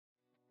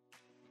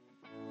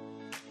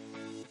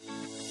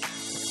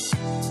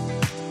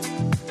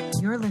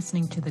You're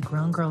listening to the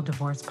Grown Girl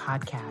Divorce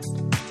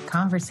Podcast,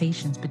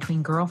 conversations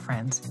between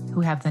girlfriends who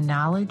have the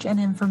knowledge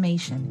and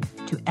information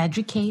to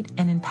educate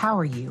and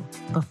empower you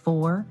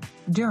before,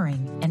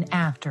 during, and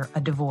after a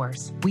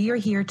divorce. We are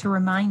here to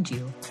remind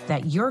you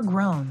that you're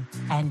grown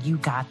and you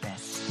got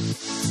this.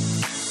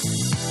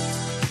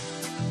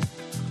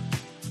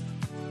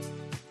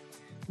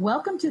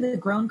 Welcome to the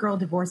Grown Girl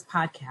Divorce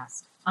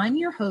Podcast. I'm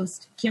your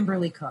host,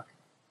 Kimberly Cook,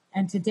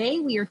 and today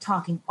we are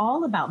talking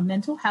all about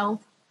mental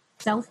health,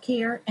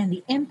 self-care, and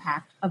the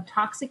impact of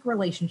toxic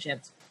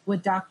relationships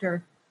with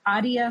Dr.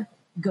 Adia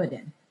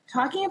Gooden.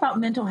 Talking about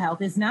mental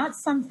health is not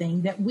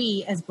something that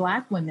we as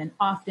Black women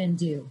often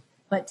do,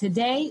 but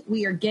today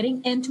we are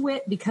getting into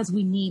it because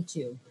we need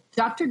to.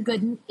 Dr.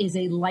 Gooden is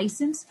a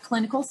licensed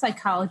clinical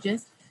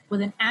psychologist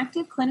with an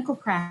active clinical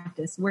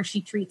practice where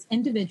she treats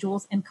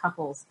individuals and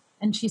couples,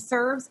 and she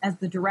serves as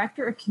the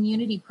Director of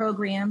Community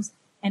Programs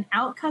and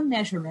Outcome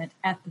Measurement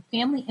at the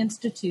Family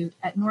Institute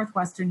at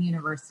Northwestern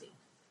University.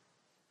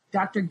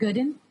 Dr.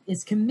 Gooden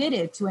is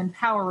committed to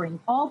empowering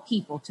all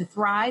people to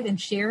thrive and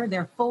share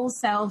their full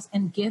selves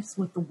and gifts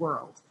with the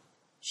world.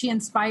 She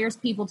inspires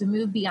people to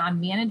move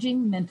beyond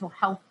managing mental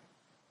health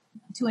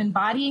to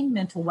embodying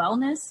mental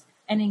wellness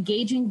and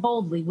engaging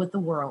boldly with the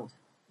world.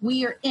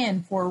 We are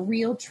in for a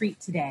real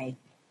treat today.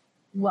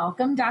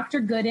 Welcome,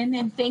 Dr. Gooden,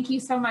 and thank you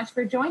so much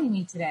for joining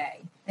me today.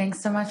 Thanks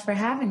so much for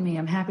having me.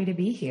 I'm happy to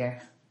be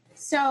here.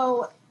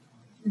 So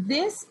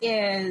this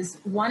is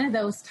one of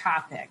those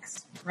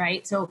topics,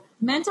 right? So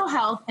mental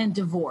health and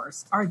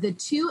divorce are the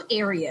two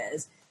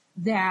areas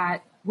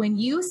that when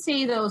you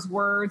say those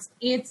words,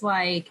 it's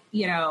like,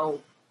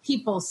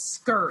 people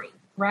scurry,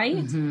 right?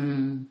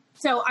 Mm-hmm.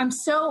 So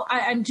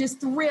I'm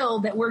just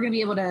thrilled that we're going to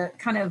be able to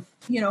kind of,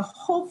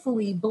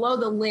 hopefully blow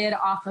the lid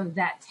off of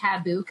that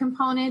taboo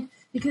component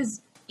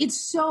because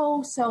it's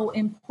so, so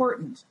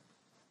important.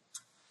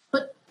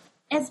 But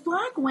as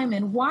Black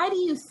women, why do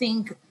you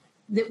think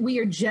that we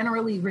are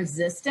generally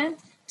resistant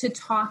to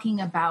talking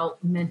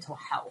about mental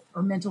health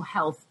or mental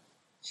health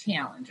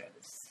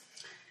challenges?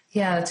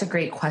 Yeah, that's a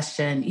great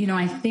question.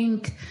 I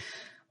think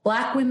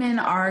Black women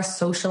are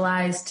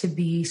socialized to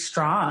be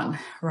strong,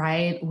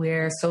 right?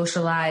 We're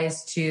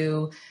socialized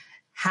to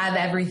have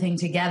everything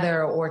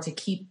together or to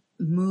keep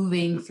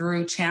moving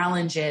through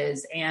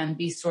challenges and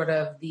be sort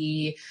of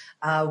the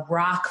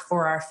rock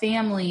for our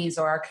families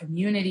or our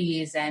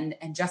communities and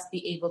just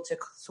be able to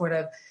sort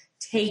of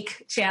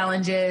take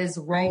challenges,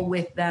 roll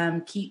with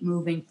them, keep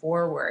moving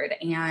forward.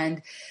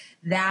 And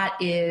that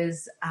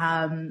is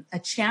a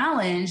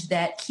challenge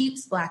that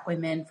keeps Black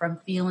women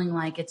from feeling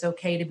like it's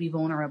okay to be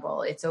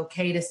vulnerable. It's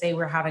okay to say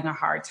we're having a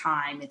hard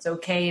time. It's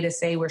okay to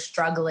say we're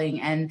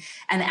struggling and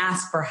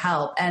ask for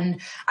help.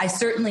 And I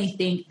certainly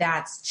think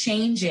that's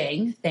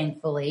changing,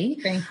 thankfully.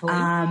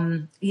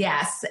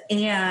 Yes.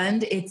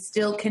 And it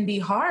still can be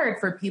hard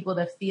for people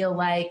to feel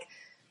like,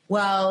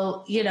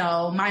 well,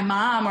 my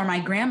mom or my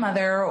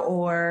grandmother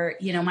or,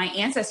 my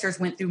ancestors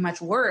went through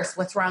much worse.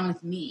 What's wrong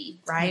with me,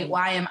 right?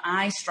 Why am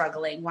I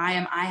struggling? Why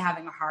am I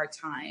having a hard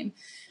time?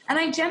 And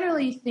I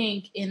generally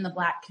think in the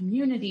Black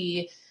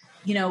community,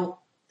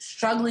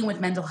 struggling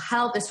with mental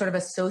health is sort of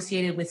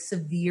associated with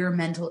severe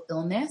mental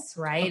illness,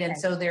 right? Okay. And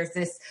so there's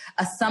this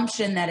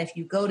assumption that if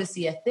you go to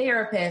see a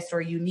therapist or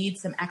you need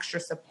some extra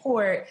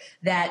support,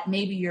 that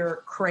maybe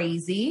you're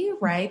crazy,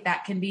 right?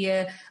 That can be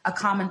a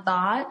common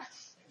thought.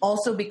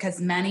 Also,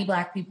 because many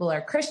Black people are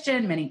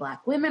Christian, many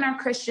Black women are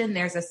Christian,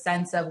 there's a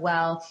sense of,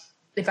 well,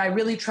 if I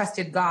really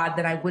trusted God,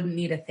 then I wouldn't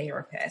need a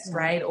therapist,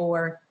 right?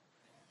 Or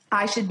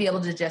I should be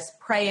able to just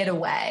pray it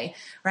away,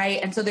 right?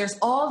 And so there's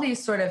all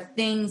these sort of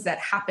things that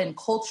happen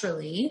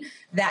culturally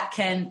that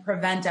can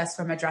prevent us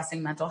from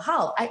addressing mental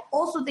health. I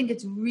also think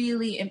it's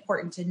really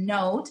important to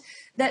note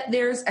that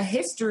there's a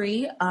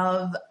history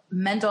of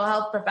mental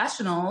health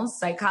professionals,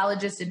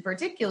 psychologists in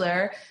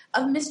particular,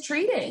 of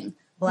mistreating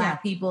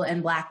Black people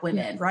and Black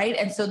women, right?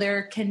 And so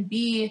there can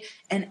be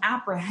an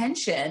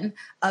apprehension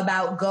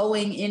about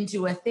going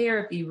into a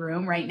therapy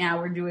room. Right now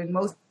we're doing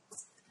most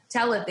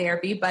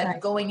teletherapy,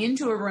 but going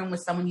into a room with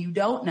someone you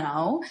don't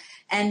know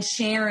and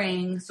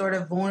sharing sort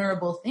of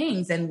vulnerable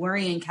things and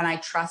worrying, can I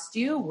trust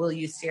you? Will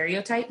you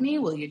stereotype me?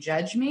 Will you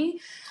judge me?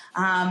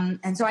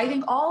 And so I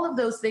think all of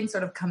those things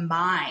sort of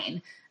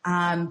combine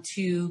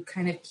to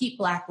kind of keep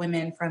Black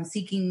women from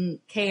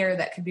seeking care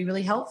that could be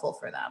really helpful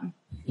for them.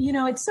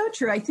 It's so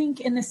true. I think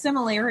in the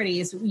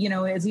similarities,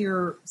 as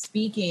you're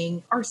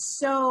speaking, are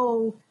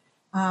so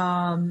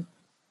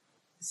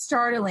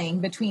startling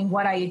between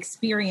what I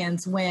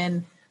experience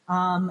when,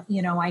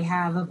 I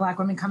have a Black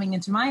woman coming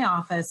into my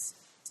office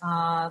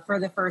for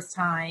the first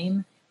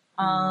time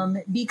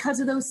because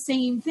of those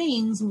same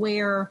things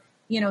where,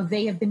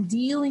 they have been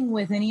dealing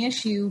with an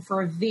issue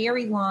for a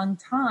very long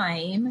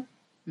time.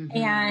 Mm-hmm.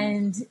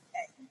 And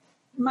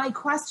my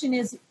question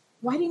is,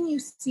 why didn't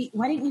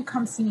you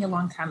come see me a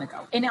long time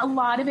ago? And a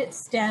lot of it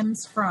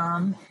stems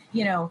from,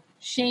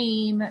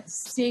 shame,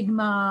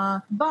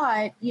 stigma,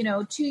 but,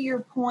 to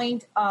your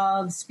point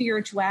of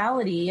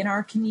spirituality in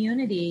our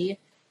community,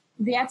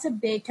 that's a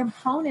big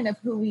component of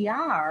who we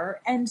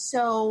are. And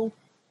so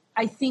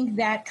I think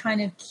that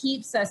kind of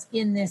keeps us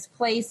in this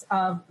place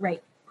of,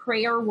 right,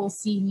 prayer will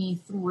see me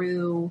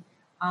through,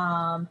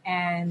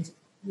 and,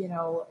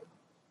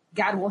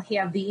 God will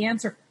have the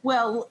answer.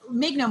 Well,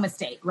 make no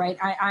mistake, right?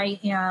 I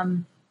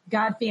am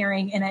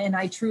God-fearing, and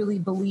I truly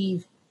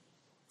believe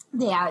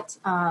that,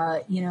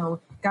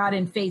 God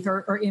and faith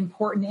are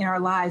important in our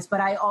lives.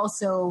 But I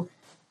also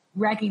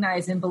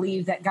recognize and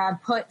believe that God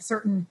put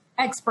certain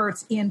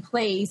experts in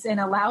place and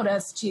allowed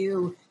us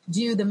to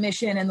do the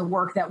mission and the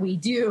work that we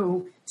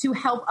do to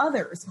help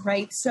others,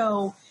 right?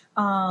 So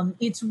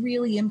it's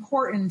really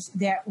important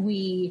that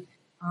we,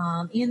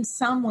 in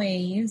some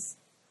ways,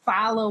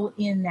 follow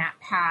in that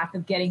path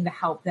of getting the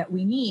help that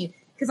we need.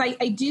 Because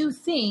I do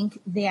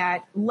think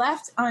that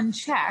left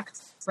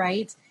unchecked,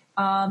 right,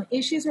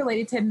 issues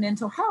related to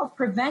mental health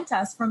prevent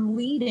us from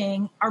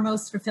leading our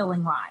most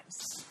fulfilling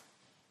lives.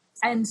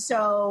 And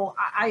so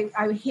I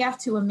have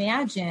to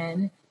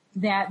imagine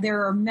that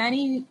there are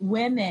many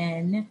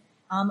women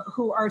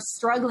who are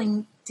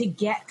struggling to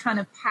get kind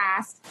of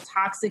past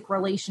toxic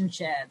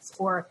relationships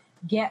or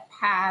get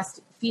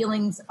past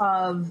feelings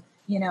of,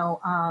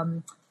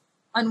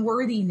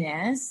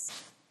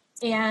 unworthiness.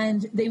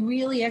 And they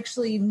really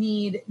actually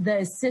need the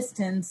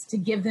assistance to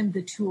give them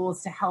the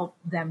tools to help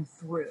them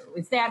through.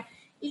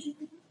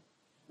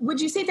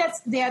 Would you say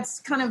that's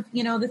kind of,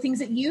 the things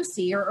that you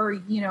see or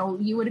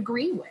you would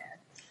agree with?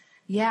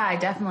 Yeah, I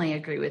definitely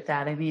agree with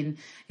that. I mean,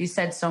 you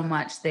said so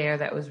much there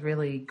that was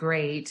really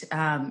great.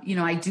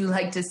 I do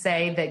like to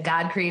say that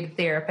God created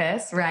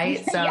therapists,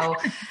 right? So yeah.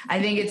 I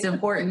think it's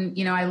important.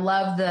 I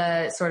love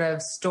the sort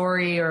of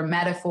story or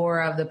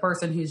metaphor of the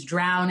person who's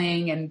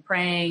drowning and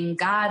praying,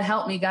 God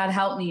help me, God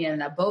help me.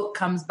 And a boat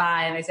comes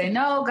by and they say,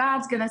 no,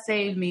 God's going to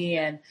save me.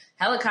 And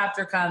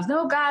helicopter comes,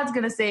 no, God's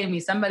going to save me.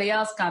 Somebody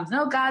else comes,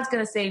 no, God's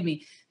going to save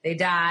me. They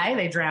die,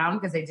 they drown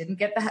because they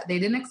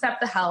didn't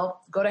accept the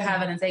help, go to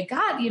heaven and say,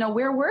 God,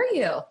 where were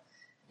you?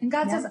 And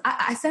God says,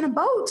 I sent a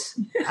boat.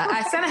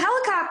 I sent a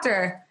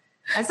helicopter.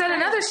 I sent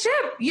another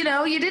ship. You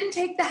didn't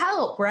take the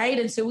help, right?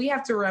 And so we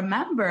have to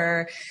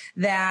remember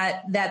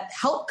that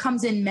help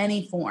comes in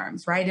many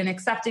forms, right? And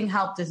accepting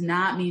help does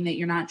not mean that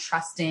you're not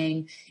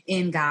trusting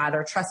in God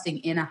or trusting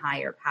in a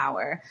higher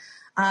power.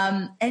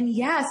 And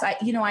yes,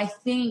 I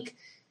think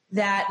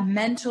that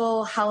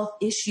mental health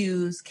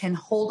issues can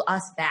hold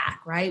us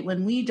back, right?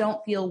 When we don't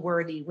feel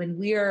worthy, when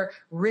we're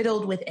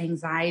riddled with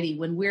anxiety,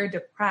 when we're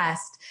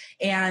depressed.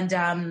 And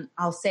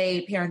I'll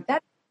say,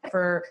 parenthetically,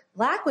 for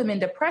Black women,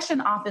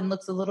 depression often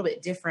looks a little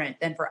bit different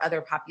than for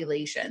other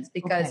populations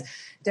because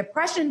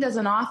depression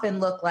doesn't often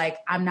look like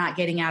I'm not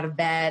getting out of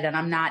bed and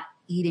I'm not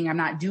eating, I'm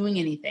not doing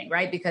anything,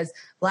 right? Because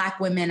Black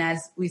women,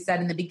 as we said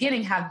in the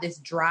beginning, have this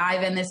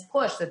drive and this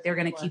push that they're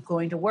going to keep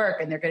going to work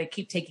and they're going to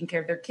keep taking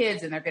care of their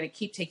kids and they're going to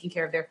keep taking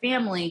care of their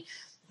family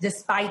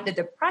despite the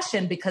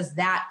depression because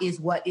that is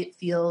what it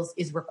feels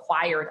is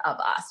required of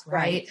us,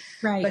 right?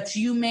 Right. But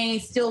you may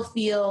still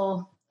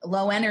feel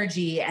low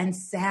energy and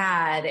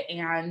sad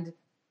and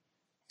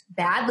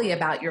badly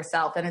about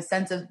yourself and a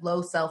sense of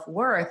low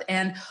self-worth.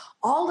 And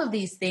all of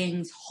these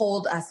things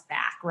hold us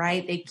back,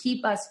 right? They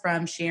keep us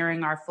from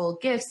sharing our full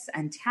gifts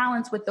and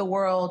talents with the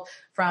world,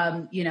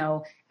 from,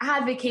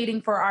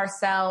 advocating for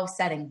ourselves,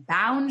 setting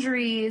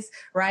boundaries,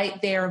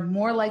 right? They're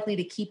more likely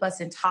to keep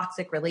us in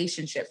toxic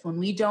relationships. When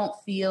we don't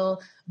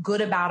feel good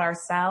about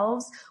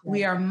ourselves,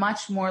 we are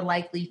much more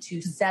likely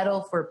to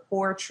settle for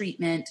poor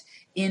treatment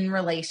in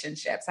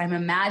relationships. I'm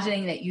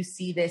imagining that you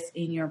see this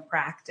in your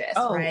practice,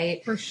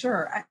 right? For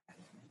sure.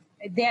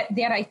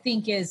 That I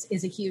think is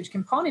a huge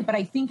component, but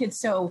I think it's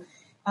so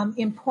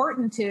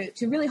important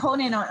to really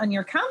hone in on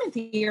your comment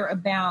here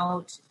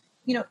about,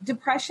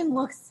 depression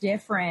looks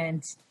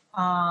different,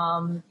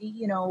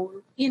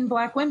 in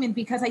Black women,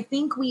 because I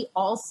think we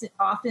also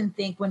often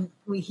think when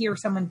we hear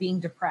someone being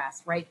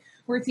depressed, right,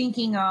 we're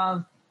thinking of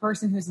a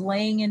person who's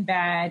laying in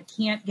bed,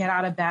 can't get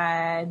out of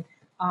bed,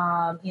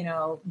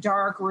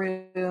 dark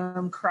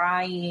room,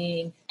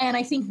 crying. And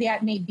I think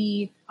that may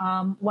be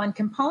one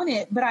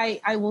component. But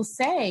I will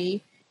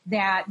say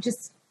that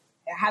just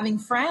having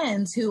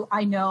friends who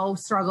I know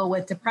struggle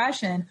with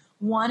depression,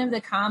 one of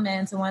the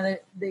comments and one of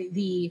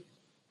the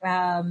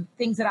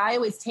things that I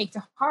always take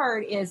to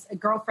heart is a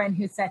girlfriend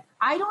who said,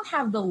 I don't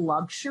have the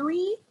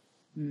luxury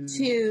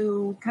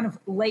to kind of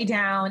lay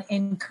down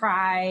and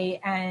cry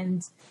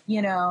and,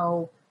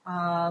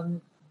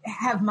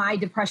 have my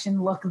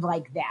depression look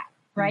like that.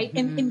 Right.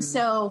 Mm-hmm. And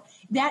so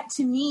that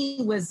to me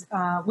was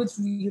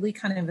really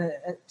kind of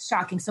a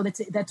shocking. So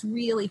that's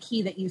really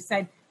key that you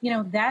said,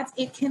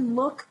 it can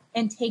look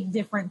and take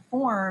different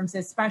forms,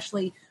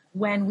 especially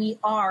when we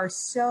are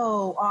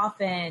so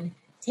often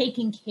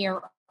taking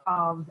care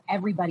of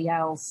everybody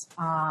else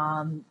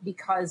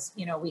because,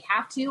 we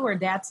have to, or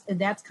that's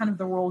kind of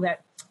the role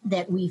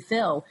that we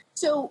fill.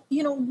 So,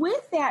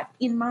 with that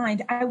in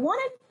mind, I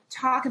want to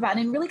talk about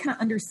and really kind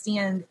of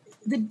understand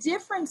the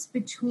difference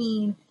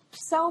between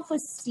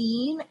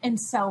self-esteem and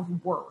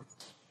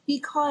self-worth,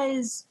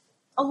 because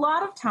a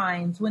lot of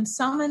times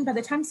by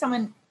the time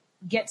someone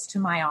gets to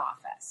my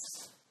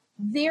office,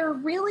 there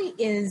really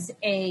is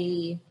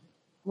a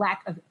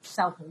lack of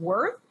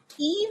self-worth,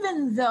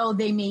 even though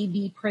they may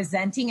be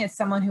presenting as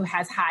someone who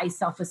has high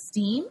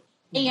self-esteem.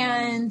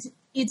 And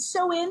it's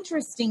so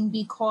interesting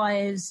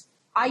because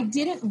I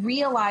didn't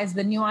realize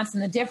the nuance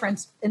and the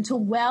difference until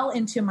well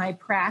into my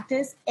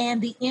practice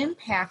and the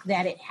impact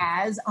that it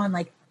has on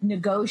like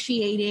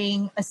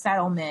negotiating a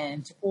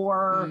settlement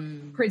or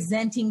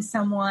presenting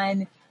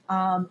someone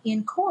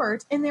in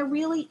court. And there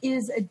really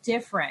is a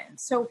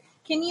difference. So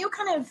can you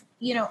kind of,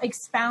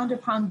 expound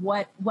upon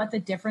what the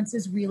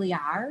differences really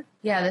are?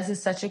 Yeah, this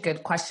is such a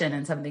good question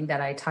and something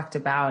that I talked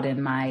about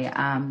in my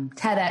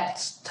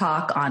TEDx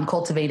talk on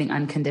cultivating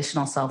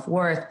unconditional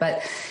self-worth.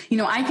 But,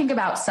 I think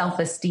about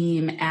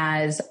self-esteem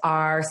as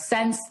our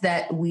sense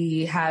that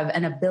we have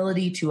an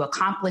ability to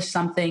accomplish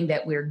something,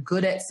 that we're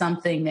good at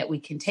something, that we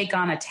can take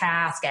on a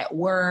task at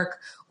work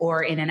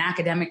or in an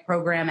academic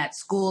program at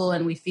school.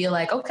 And we feel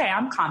like, okay,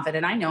 I'm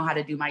confident. I know how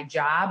to do my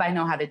job. I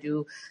know how to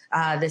do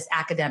this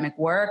academic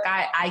work.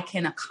 I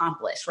can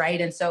accomplish,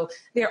 right? And so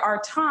there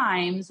are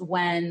times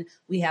when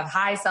we have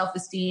high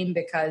self-esteem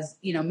because,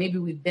 maybe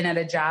we've been at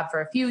a job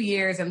for a few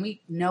years and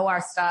we know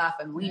our stuff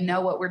and we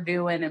know what we're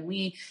doing and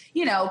we,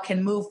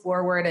 can move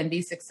forward and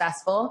be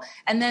successful.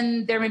 And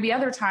then there may be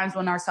other times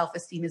when our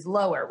self-esteem is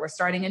lower. We're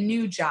starting a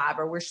new job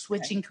or we're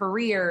switching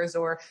careers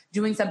or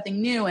doing something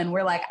new. And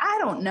we're like, I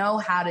don't know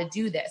how to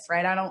do this,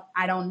 right?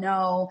 I don't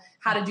know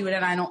how to do it.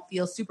 And I don't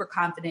feel super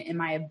confident in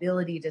my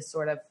ability to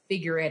sort of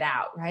figure it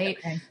out, right?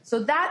 Okay.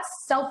 So that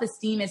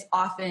self-esteem is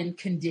often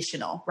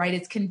conditional, right?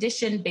 It's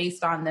conditioned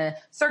based on the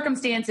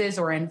circumstances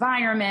or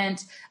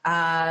environment,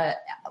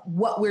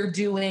 what we're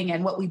doing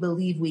and what we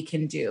believe we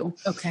can do.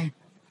 Okay.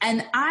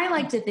 And I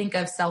like to think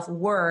of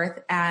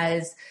self-worth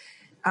as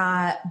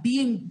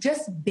being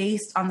just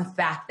based on the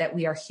fact that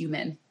we are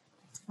human.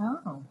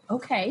 Oh,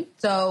 okay.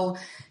 So,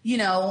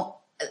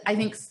 I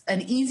think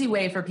an easy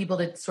way for people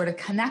to sort of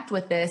connect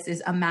with this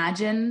is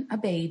imagine a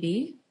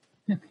baby,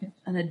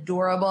 an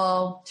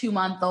adorable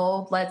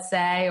 2-month-old, let's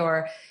say,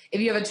 or if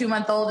you have a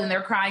 2-month-old and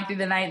they're crying through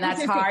the night and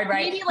that's hard,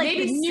 right?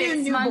 Maybe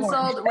 6 months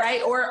old,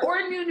 right? Or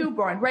a new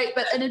newborn, right?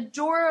 But an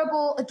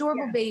adorable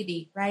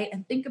baby, right?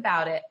 And think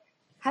about it.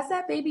 Has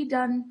that baby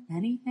done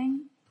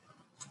anything?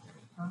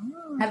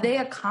 Oh. Have they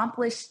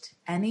accomplished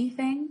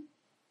anything?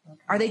 Okay.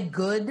 Are they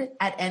good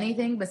at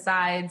anything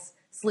besides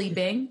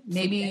sleeping?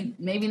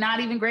 Maybe not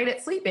even great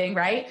at sleeping,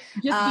 right?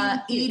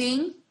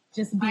 Eating,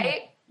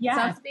 right?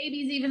 Yeah. Some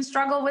babies even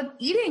struggle with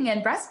eating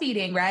and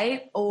breastfeeding,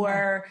 right?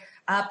 Or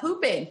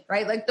pooping,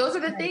 right? Like those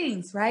are the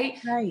things, right?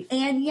 Right.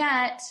 And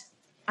yet,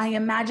 I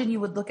imagine you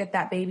would look at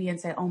that baby and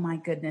say, "Oh my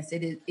goodness,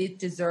 it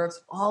deserves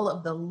all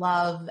of the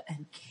love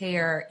and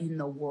care in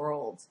the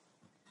world."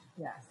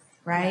 Yes.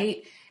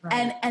 Right?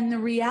 Right. And the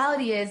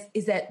reality is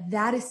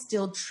that is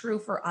still true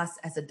for us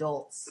as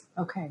adults.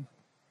 Okay.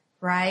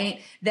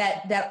 Right?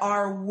 That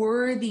our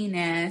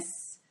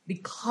worthiness,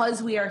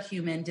 because we are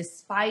human,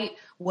 despite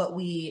what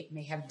we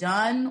may have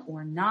done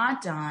or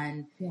not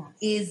done,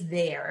 is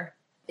there.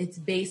 It's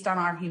based on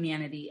our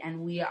humanity,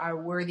 and we are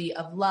worthy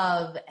of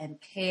love and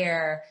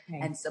care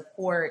and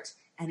support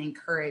and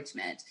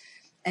encouragement.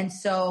 And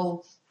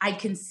so I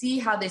can see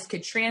how this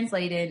could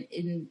translate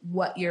in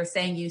what you're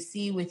saying you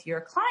see with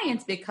your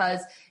clients,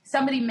 because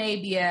somebody may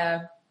be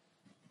a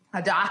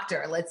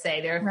doctor, let's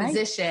say, they're a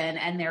physician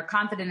and they're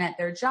confident at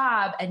their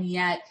job and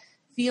yet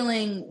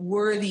feeling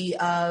worthy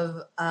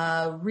of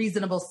a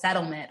reasonable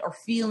settlement or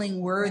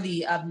feeling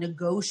worthy of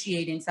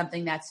negotiating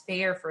something that's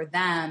fair for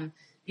them,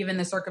 given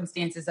the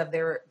circumstances of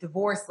their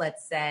divorce,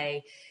 let's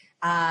say,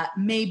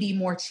 may be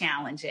more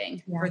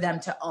challenging for them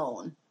to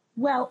own.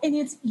 Well, and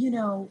it's,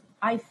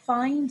 I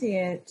find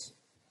it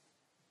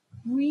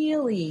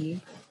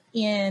really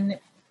in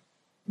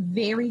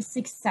very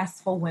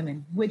successful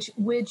women, which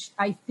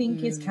I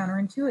think is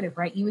counterintuitive,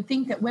 right? You would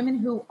think that women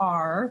who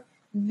are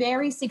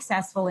very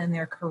successful in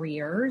their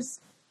careers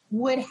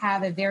would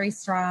have a very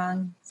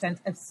strong sense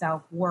of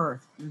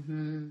self-worth.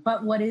 Mm-hmm.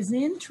 But what is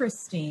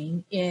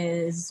interesting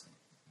is,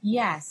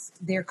 yes,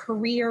 their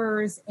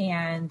careers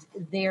and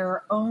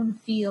their own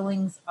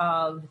feelings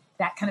of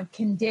that kind of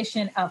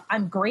condition of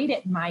I'm great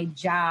at my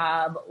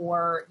job,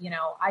 or,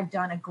 I've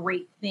done a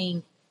great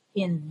thing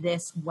in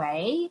this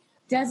way,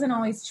 doesn't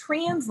always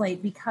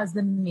translate because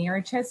the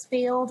marriage has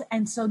failed.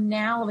 And so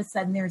now all of a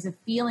sudden there's a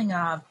feeling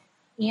of,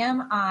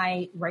 am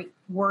I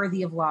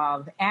worthy of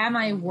love? Am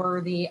I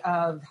worthy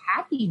of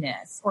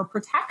happiness or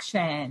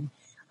protection?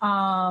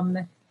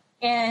 And,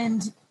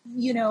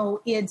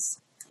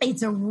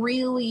 it's a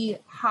really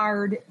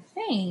hard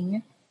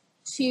thing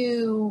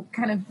to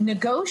kind of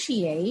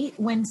negotiate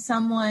when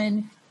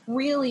someone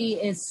really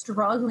is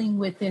struggling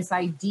with this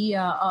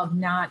idea of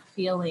not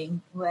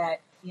feeling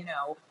that,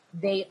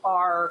 they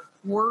are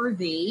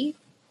worthy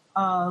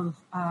of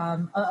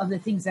the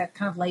things that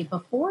kind of lay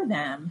before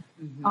them.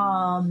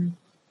 Mm-hmm.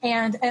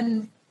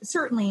 And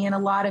certainly in a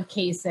lot of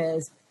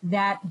cases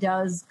that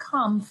does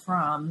come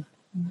from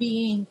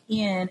being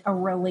in a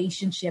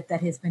relationship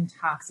that has been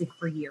toxic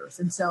for years.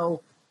 And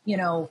so,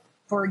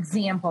 for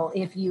example,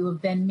 if you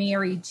have been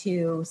married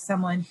to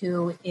someone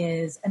who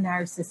is a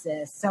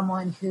narcissist,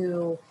 someone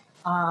who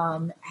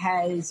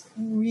has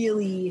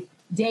really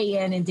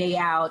day in and day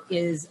out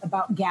is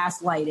about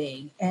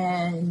gaslighting.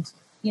 And,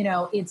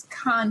 it's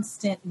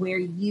constant where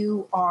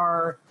you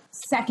are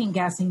second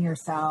guessing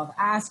yourself,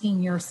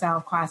 asking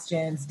yourself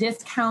questions,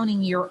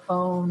 discounting your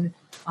own,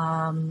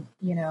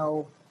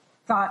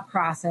 thought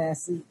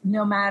process,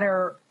 no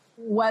matter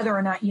whether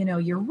or not,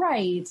 you're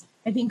right.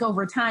 I think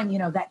over time,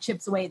 that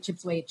chips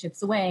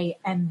away.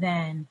 And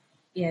then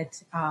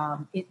it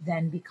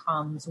then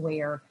becomes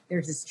where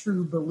there's this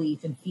true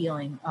belief and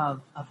feeling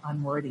of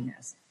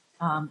unworthiness,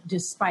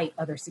 despite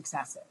other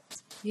successes.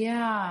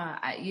 Yeah.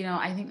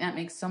 I think that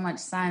makes so much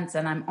sense.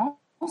 And I'm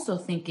also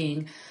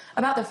thinking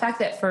about the fact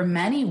that for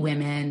many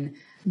women,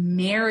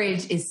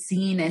 marriage is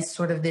seen as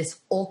sort of this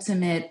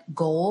ultimate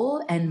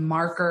goal and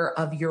marker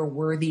of your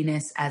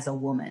worthiness as a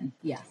woman.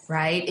 Yes.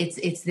 Right?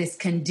 It's this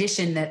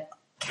condition that,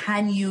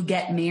 can you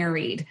get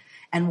married?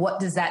 And what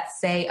does that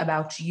say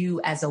about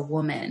you as a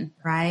woman?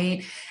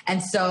 Right?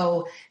 And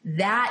so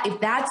if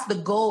that's the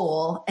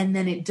goal and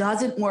then it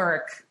doesn't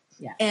work,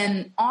 yes.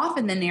 And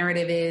often the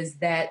narrative is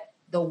that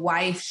the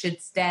wife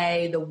should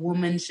stay, the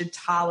woman should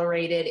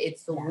tolerate it.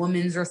 It's the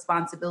woman's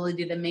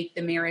responsibility to make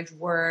the marriage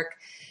work.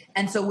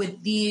 And so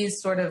with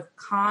these sort of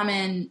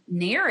common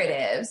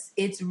narratives,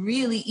 it's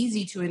really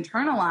easy to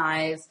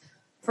internalize.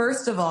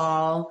 First of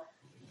all,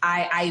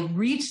 I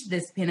reached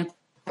this pinnacle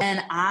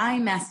and I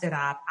messed it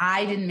up.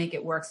 I didn't make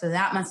it work. So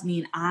that must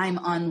mean I'm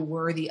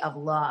unworthy of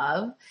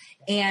love.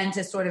 And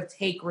to sort of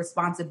take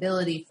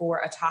responsibility for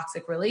a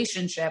toxic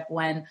relationship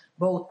when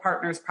both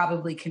partners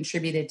probably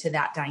contributed to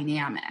that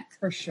dynamic.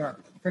 For sure.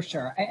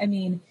 I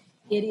mean,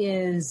 it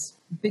is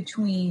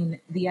between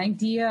the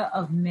idea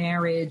of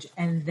marriage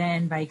and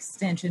then by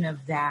extension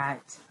of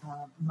that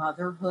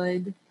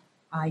motherhood.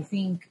 I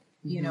think,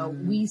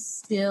 we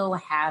still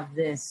have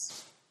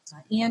this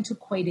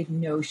antiquated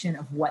notion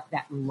of what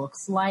that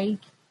looks like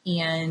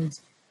and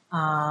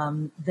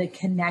the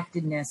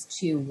connectedness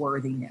to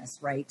worthiness,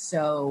 right?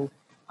 So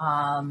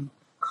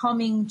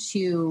coming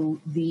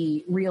to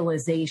the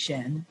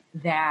realization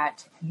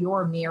that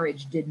your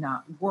marriage did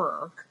not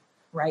work,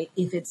 right?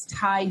 If it's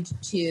tied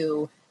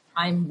to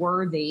I'm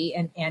worthy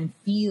and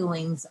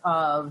feelings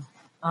of,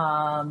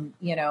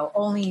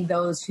 only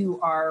those who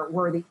are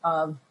worthy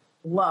of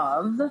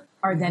love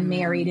are then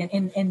married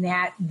and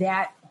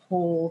that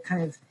whole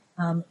kind of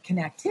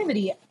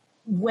connectivity,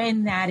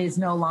 when that is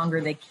no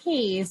longer the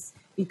case,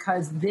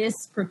 because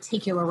this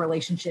particular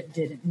relationship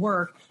didn't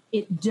work,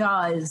 it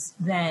does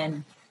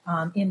then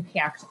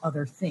impact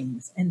other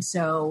things. And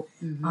so,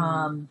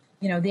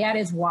 that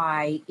is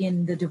why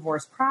in the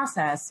divorce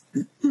process,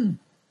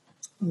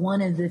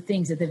 one of the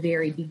things at the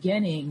very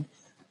beginning,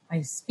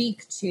 I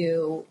speak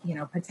to,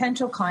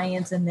 potential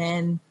clients and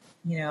then,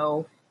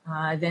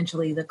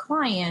 eventually the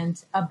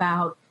client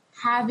about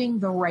having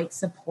the right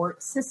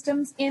support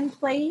systems in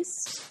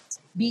place,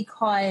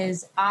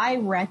 because I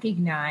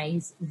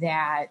recognize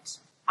that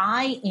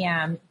I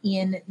am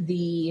in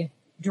the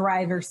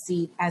driver's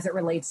seat as it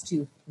relates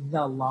to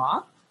the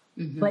law.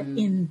 But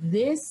in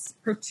this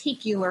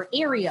particular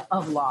area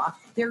of law,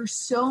 there are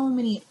so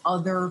many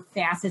other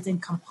facets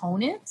and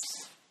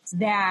components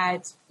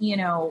that,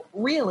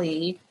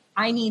 really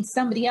I need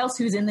somebody else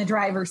who's in the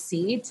driver's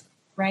seat,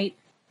 right?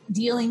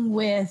 Dealing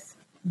with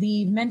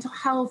the mental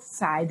health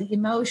side, the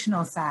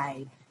emotional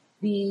side,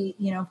 the,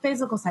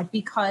 physical side,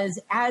 because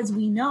as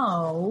we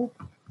know,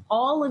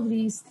 all of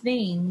these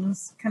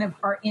things kind of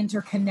are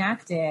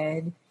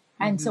interconnected.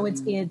 And so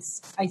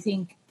it's, I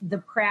think the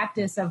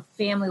practice of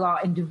family law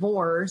and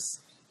divorce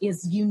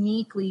is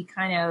uniquely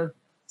kind of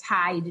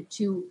tied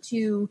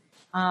to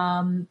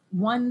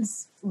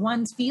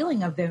one's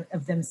feeling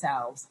of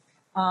themselves.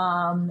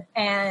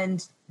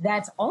 And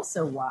that's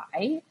also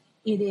why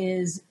it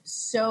is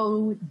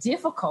so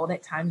difficult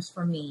at times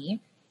for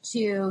me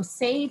to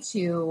say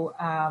to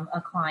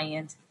a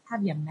client,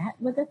 have you met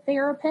with a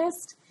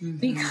therapist?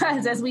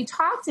 Because as we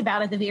talked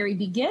about at the very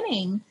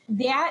beginning,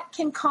 that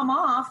can come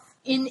off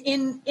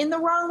in the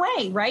wrong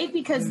way, right?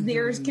 Because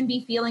there can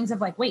be feelings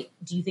of like, wait,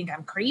 do you think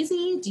I'm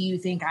crazy? Do you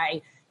think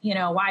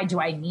why do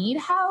I need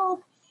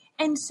help?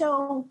 And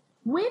so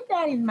with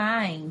that in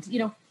mind,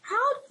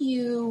 how do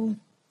you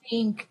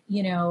think,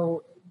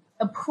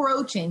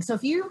 approaching, so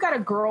if you've got a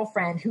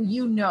girlfriend who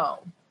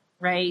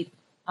right,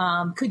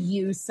 could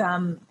use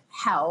some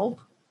help,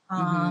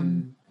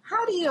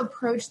 how do you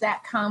approach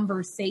that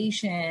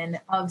conversation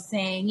of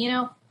saying,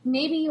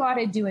 maybe you ought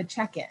to do a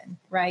check-in,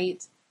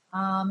 right?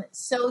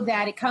 So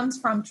that it comes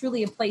from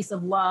truly a place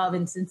of love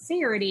and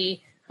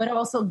sincerity, but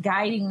also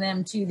guiding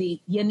them to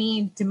you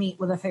need to meet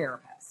with a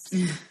therapist.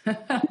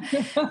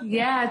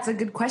 Yeah, it's a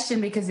good question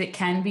because it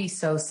can be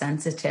so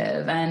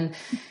sensitive. And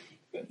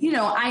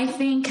I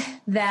think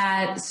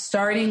that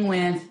starting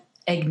with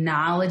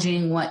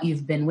acknowledging what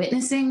you've been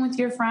witnessing with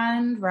your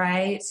friend,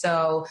 right?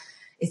 So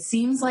it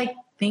seems like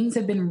things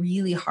have been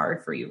really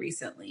hard for you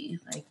recently.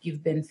 Like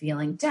you've been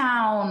feeling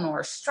down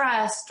or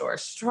stressed or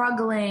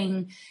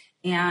struggling.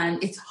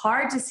 And it's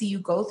hard to see you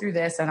go through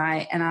this. And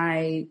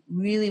I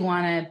really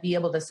want to be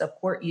able to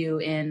support you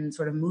in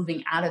sort of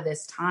moving out of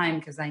this time,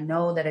 because I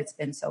know that it's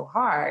been so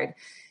hard.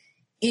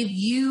 If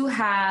you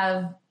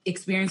have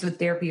experience with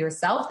therapy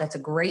yourself, that's a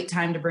great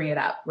time to bring it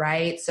up,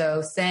 right?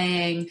 So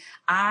saying,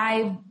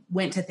 I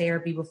went to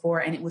therapy before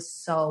and it was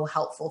so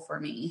helpful for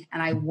me,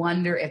 and I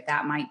wonder if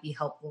that might be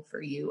helpful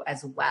for you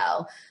as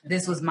well.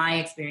 This was my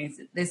experience.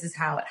 This is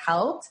how it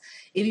helped.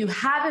 If you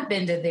haven't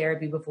been to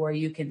therapy before,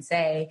 you can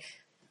say,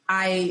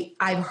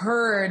 I've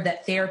heard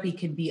that therapy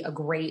can be a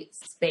great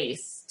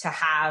space to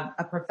have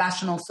a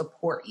professional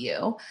support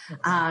you.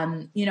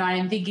 I'm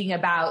thinking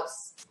about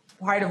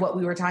part of what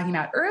we were talking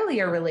about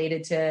earlier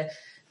related to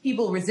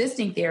people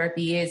resisting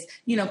therapy is,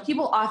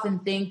 people often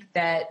think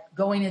that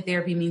going to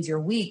therapy means you're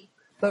weak,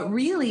 but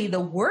really the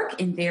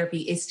work in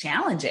therapy is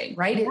challenging,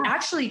 right? Yeah. It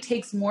actually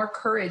takes more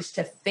courage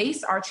to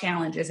face our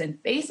challenges and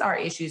face our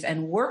issues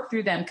and work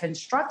through them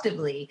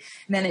constructively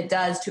than it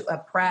does to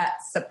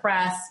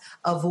suppress,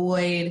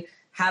 avoid,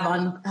 have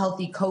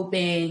unhealthy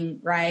coping,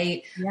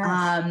 right?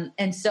 Yes.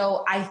 And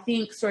so I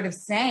think sort of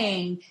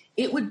saying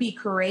it would be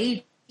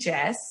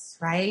courageous,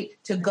 right,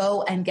 to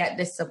go and get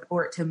this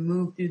support to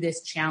move through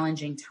this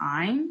challenging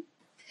time.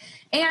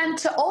 And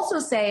to also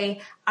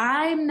say,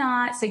 I'm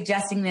not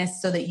suggesting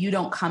this so that you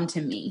don't come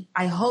to me.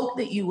 I hope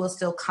that you will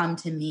still come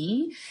to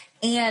me.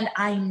 And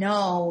I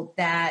know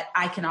that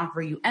I can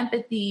offer you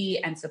empathy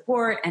and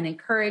support and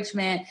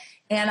encouragement.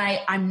 And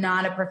I'm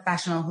not a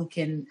professional who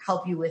can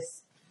help you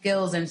with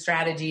skills and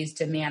strategies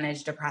to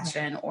manage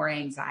depression or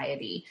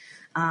anxiety.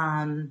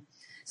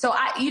 So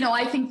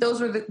I think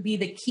those would be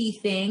the key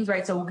things,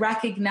 right? So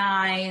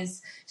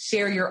recognize,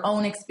 share your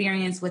own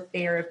experience with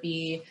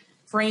therapy,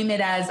 frame it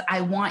as,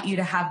 I want you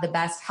to have the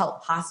best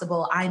help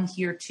possible. I'm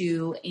here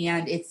too.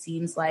 And it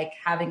seems like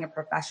having a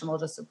professional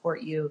to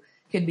support you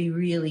could be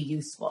really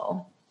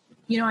useful.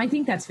 I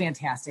think that's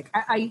fantastic.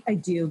 I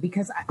do,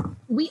 because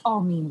we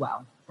all mean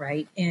well,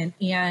 right? And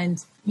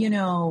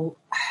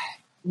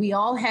we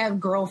all have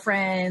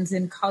girlfriends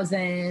and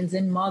cousins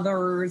and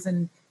mothers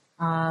and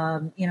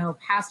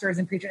pastors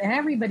and preachers, and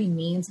everybody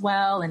means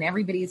well, and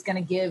everybody's going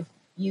to give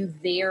you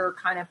their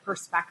kind of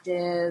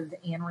perspective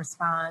and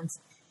response.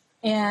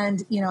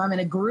 And, I'm going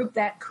to group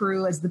that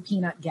crew as the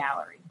peanut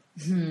gallery.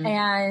 Mm-hmm.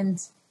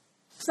 And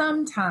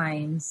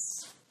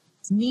sometimes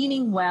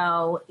meaning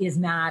well is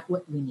not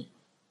what we need.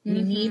 Mm-hmm.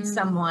 We need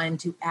someone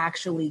to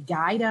actually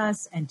guide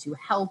us and to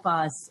help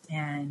us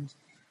and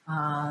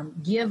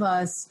give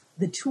us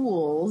the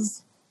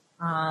tools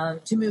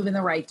to move in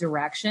the right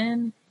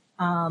direction.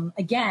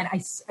 Again,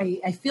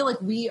 I feel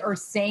like we are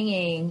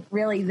saying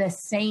really the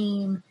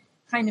same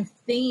kind of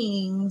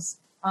things,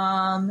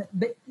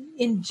 but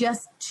in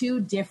just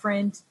two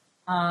different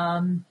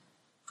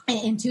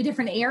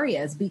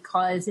areas,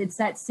 because it's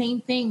that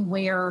same thing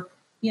where,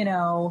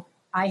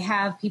 I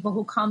have people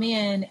who come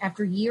in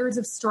after years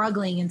of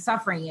struggling and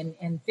suffering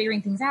and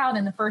figuring things out.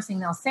 And the first thing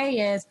they'll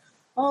say is,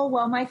 oh,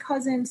 well, my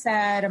cousin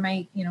said, or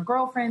my,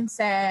 girlfriend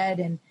said,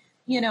 and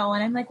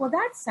I'm like, well,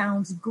 that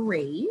sounds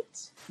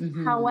great.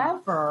 Mm-hmm.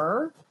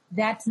 However,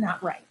 that's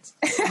not right.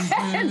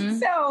 Mm-hmm. And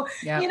so,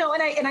 yep.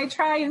 And I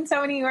try in so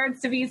many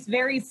words to be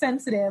very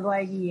sensitive,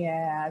 like,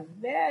 no.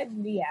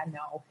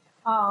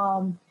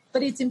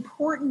 But it's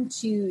important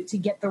to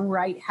get the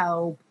right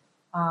help,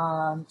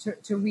 to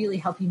really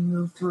help you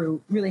move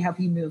through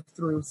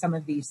some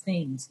of these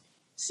things.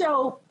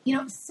 So,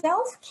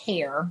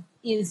 self-care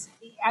is,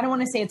 I don't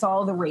want to say it's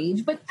all the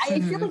rage, but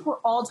I feel like we're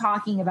all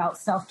talking about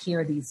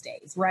self-care these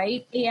days,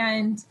 right?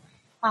 And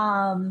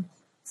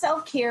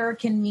self-care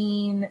can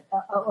mean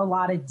a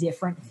lot of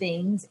different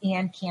things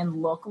and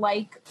can look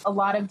like a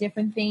lot of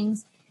different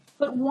things.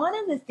 But one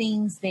of the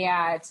things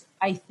that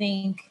I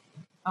think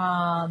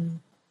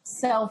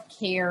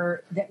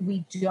self-care that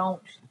we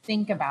don't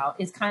think about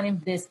is kind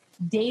of this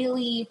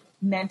daily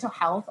mental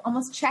health,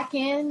 almost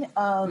check-in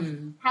of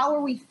how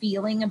are we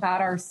feeling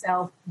about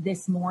ourselves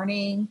this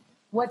morning?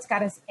 What's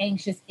got us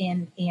anxious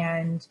and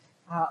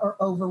or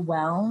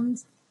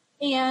overwhelmed?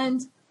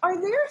 And are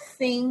there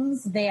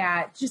things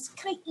that just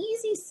kind of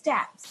easy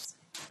steps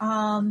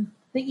that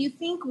you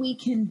think we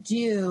can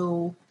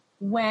do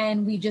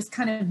when we just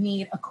kind of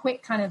need a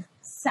quick kind of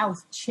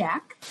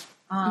self-check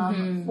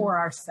for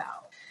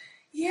ourselves?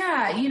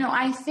 Yeah,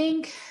 I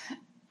think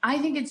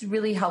it's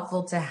really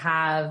helpful to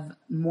have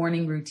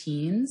morning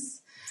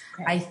routines.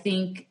 Okay. I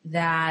think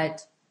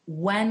that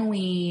when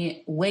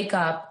we wake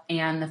up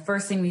and the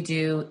first thing we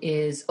do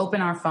is open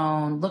our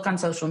phone, look on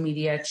social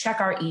media, check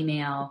our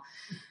email,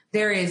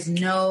 there is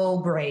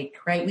no break,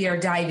 right? We are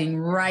diving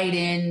right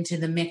into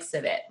the mix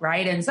of it,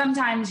 right? And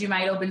sometimes you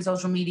might open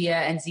social media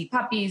and see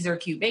puppies or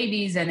cute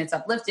babies and it's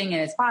uplifting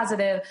and it's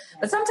positive.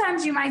 But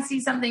sometimes you might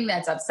see something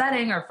that's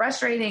upsetting or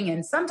frustrating.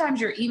 And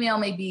sometimes your email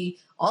may be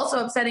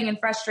also upsetting and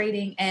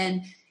frustrating.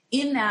 And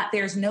in that,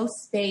 there's no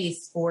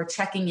space for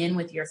checking in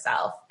with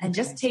yourself and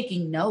just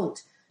taking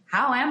note.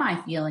 how am I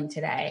feeling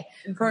today?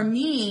 For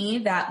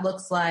me, that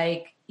looks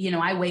like,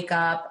 I wake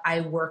up,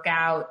 I work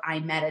out, I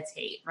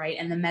meditate, right?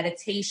 And the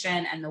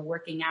meditation and the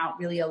working out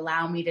really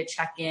allow me to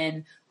check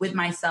in with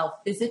myself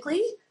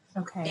physically.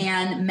 Okay.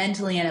 And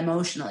mentally and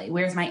emotionally.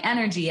 Where's my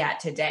energy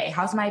at today?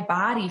 How's my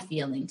body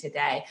feeling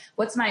today?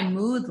 What's my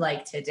mood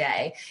like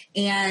today?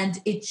 And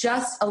it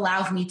just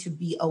allows me to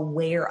be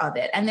aware of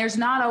it. And there's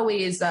not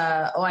always,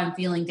 I'm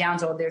feeling down,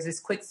 so there's this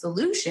quick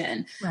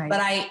solution. Right.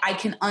 But I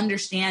can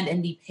understand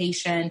and be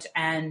patient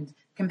and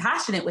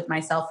compassionate with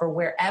myself for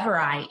wherever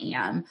I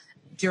am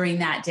during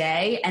that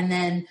day. And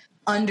then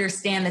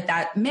understand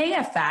that may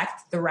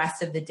affect the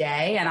rest of the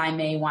day, and I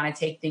may want to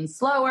take things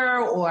slower,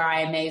 or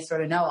I may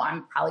sort of know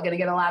I'm probably going to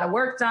get a lot of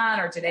work done,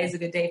 or today's a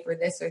good day for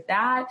this or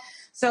that.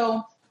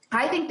 So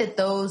I think that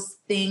those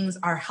things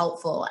are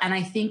helpful, and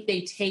I think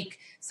they take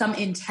some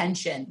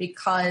intention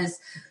because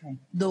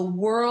the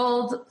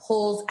world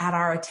pulls at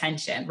our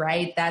attention,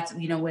 right? That's,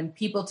 when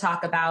people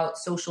talk about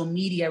social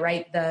media,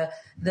 right?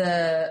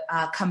 The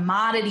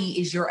commodity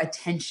is your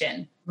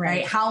attention.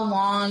 Right? How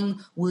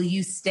long will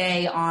you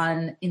stay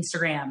on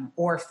Instagram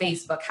or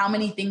Facebook? How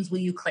many things will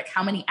you click?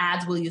 How many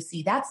ads will you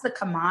see? That's the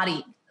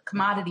commodity.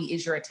 Commodity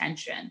is your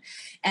attention.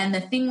 And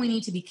the thing we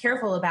need to be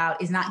careful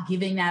about is not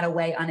giving that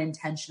away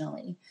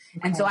unintentionally.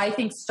 Okay. And so I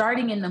think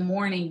starting in the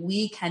morning,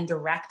 we can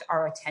direct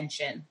our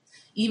attention.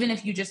 Even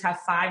if you just have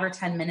 5 or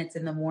 10 minutes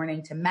in the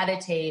morning to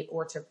meditate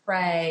or to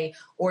pray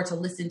or to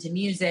listen to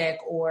music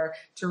or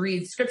to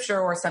read scripture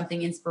or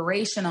something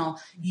inspirational,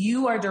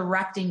 you are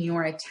directing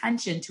your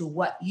attention to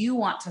what you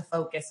want to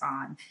focus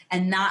on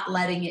and not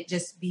letting it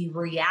just be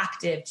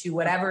reactive to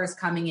whatever is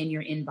coming in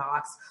your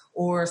inbox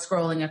or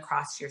scrolling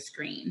across your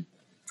screen.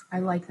 I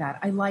like that.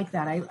 I like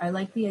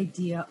the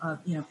idea of,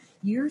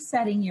 you're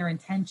setting your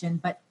intention,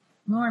 but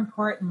more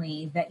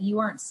importantly, that you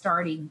aren't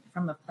starting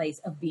from a place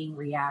of being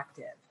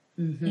reactive.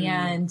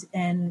 Mm-hmm.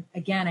 And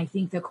again, I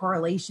think the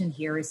correlation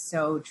here is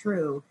so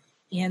true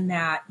in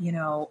that,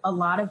 a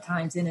lot of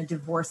times in a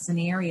divorce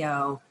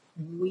scenario,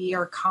 we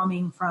are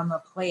coming from a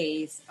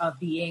place of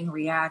being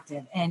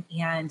reactive,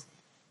 and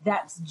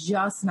that's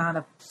just not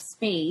a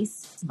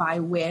space by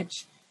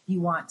which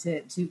you want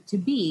to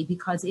be,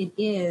 because it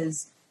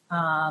is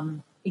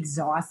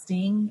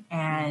exhausting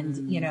and,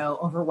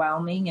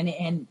 overwhelming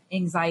and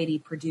anxiety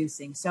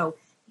producing. So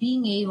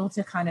being able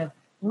to kind of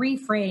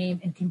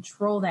reframe and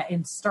control that,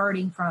 and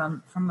starting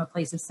from a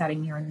place of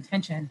setting your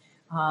intention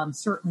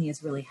certainly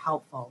is really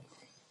helpful.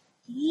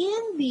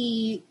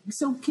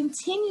 So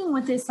continuing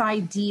with this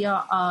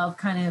idea of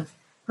kind of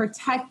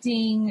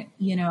protecting,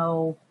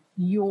 your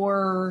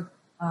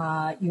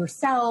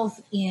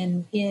yourself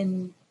in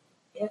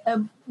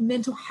a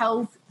mental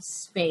health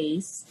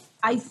space,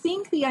 I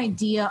think the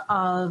idea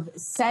of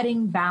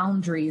setting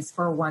boundaries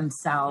for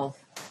oneself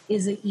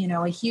is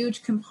a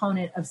huge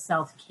component of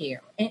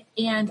self-care.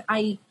 And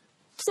I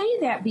say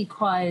that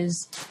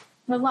because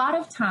a lot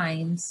of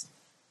times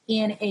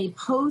in a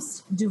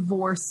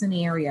post-divorce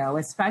scenario,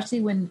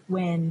 especially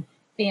when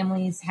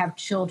families have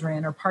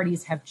children or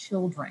parties have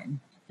children,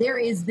 there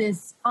is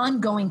this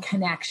ongoing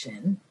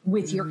connection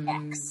with your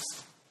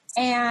ex.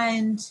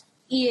 And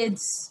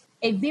it's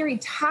a very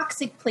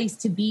toxic place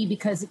to be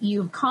because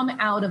you've come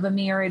out of a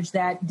marriage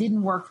that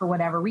didn't work for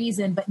whatever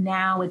reason, but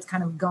now it's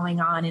kind of going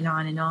on and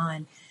on and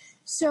on.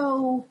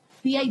 So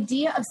the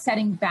idea of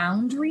setting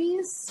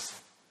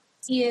boundaries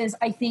is,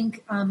 I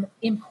think,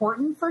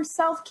 important for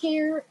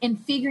self-care,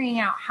 and figuring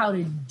out how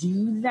to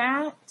do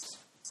that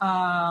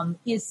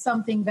is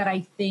something that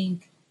I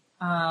think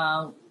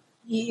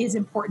is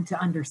important to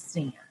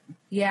understand.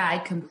 Yeah, I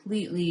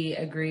completely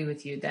agree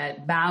with you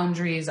that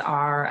boundaries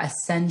are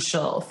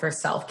essential for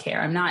self-care.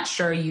 I'm not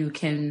sure you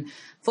can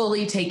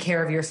fully take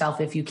care of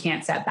yourself if you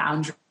can't set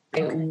boundaries.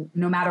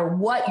 No matter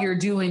what you're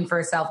doing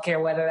for self-care,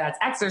 whether that's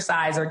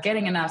exercise or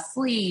getting enough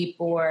sleep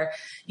or,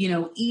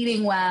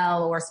 eating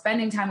well or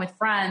spending time with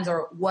friends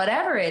or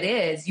whatever it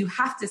is, you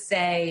have to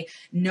say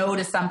no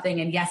to something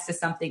and yes to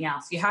something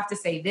else. You have to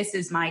say, this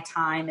is my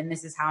time and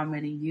this is how I'm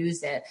going to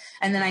use it.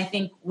 And then I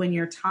think when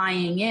you're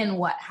tying in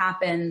what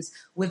happens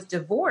with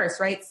divorce,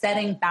 right,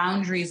 setting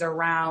boundaries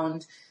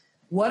around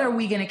what are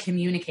we going to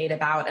communicate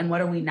about and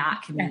what are we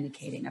not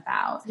communicating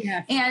about?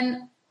 Yeah.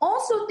 And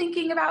also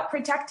thinking about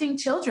protecting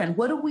children.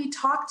 What do we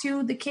talk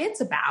to the kids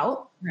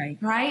about?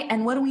 Right.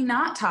 And what do we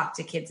not talk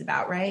to kids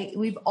about? Right.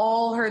 We've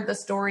all heard the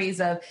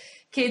stories of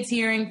kids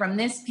hearing from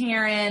this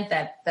parent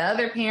that the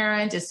other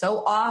parent is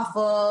so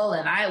awful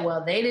and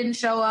they didn't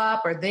show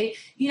up, or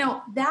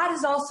that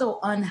is also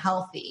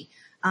unhealthy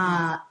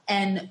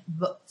and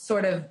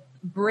sort of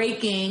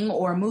breaking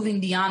or moving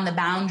beyond the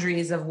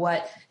boundaries of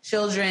what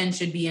children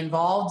should be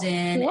involved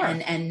in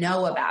and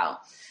know about.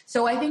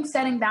 So I think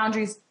setting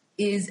boundaries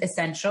is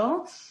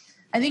essential.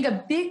 I think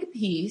a big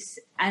piece,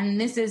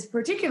 and this is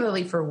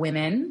particularly for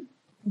women,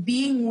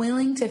 being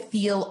willing to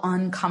feel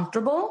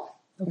uncomfortable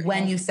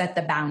when you set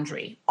the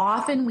boundary.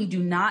 Often we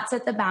do not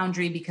set the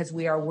boundary because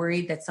we are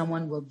worried that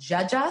someone will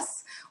judge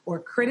us or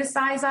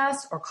criticize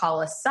us or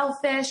call us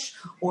selfish,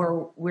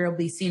 or we'll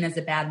be seen as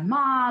a bad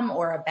mom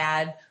or a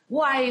bad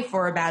wife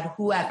or a bad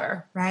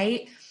whoever,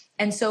 right?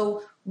 And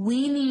so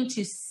we need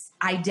to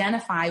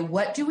identify,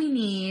 what do we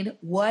need?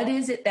 What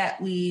is it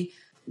that we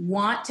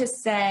want to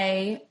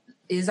say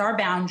is our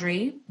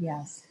boundary?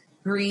 Yes.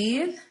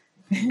 Breathe.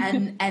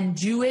 and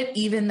do it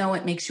even though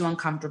it makes you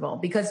uncomfortable.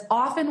 Because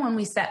often when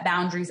we set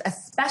boundaries,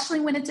 especially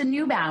when it's a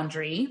new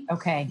boundary,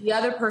 the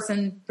other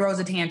person throws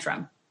a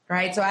tantrum,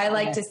 right? So I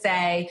like to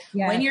say,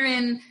 when you're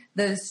in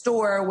the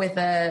store with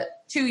a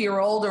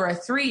 2-year-old or a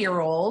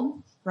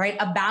 3-year-old, right?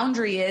 A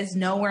boundary is,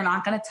 no, we're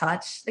not going to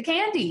touch the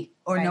candy,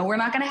 or no, we're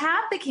not going to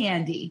have the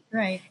candy.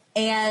 Right.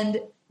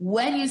 And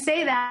when you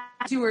say that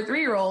to a 2 or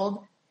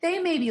 3-year-old, they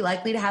may be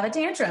likely to have a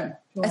tantrum,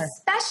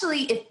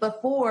 especially if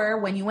before,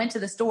 when you went to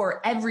the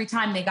store, every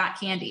time they got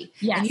candy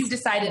and you've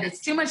decided it's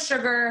too much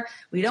sugar,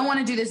 we don't want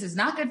to do this, it's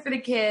not good for the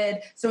kid.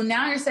 So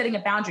now you're setting a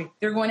boundary.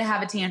 They're going to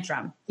have a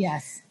tantrum.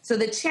 Yes. So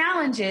the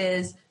challenge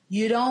is,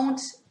 you don't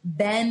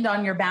bend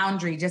on your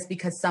boundary just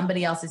because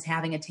somebody else is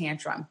having a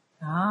tantrum.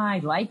 I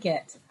like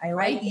it. I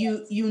like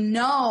it. You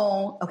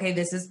know, okay,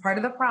 this is part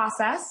of the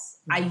process.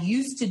 I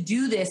used to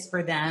do this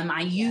for them.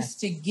 I used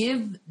to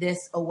give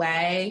this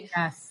away.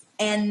 Yes.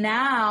 And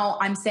now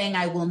I'm saying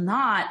I will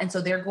not. And so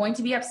they're going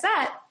to be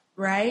upset,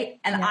 right?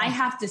 And I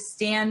have to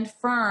stand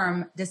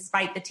firm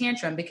despite the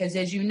tantrum, because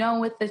as you know,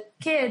 with the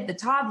kid, the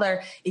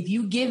toddler, if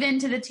you give in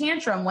to the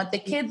tantrum, what the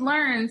kid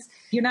learns,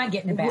 you're not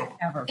getting it back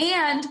ever.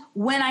 And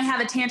when I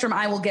have a tantrum,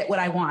 I will get what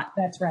I want.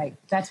 That's right.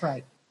 That's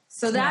right.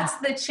 So that's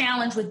the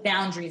challenge with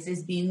boundaries,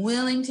 is being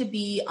willing to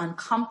be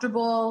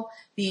uncomfortable,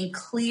 being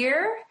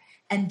clear,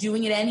 and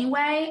doing it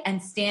anyway,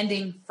 and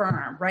standing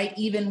firm, right?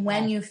 Even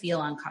when you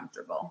feel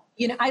uncomfortable.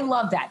 You know, I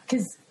love that,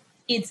 because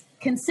it's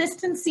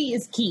consistency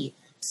is key.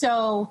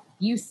 So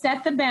you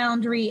set the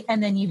boundary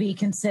and then you be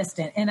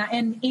consistent.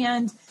 And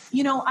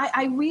you know,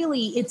 I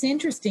really, it's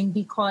interesting,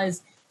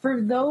 because for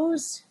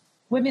those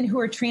women who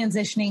are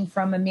transitioning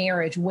from a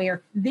marriage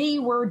where they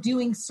were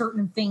doing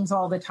certain things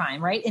all the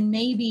time, right? And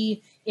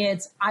maybe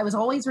it's, I was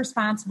always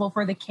responsible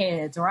for the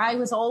kids, or I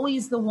was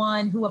always the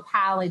one who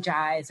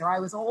apologized, or I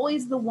was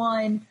always the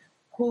one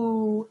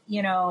who,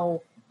 you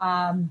know,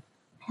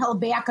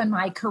 held back on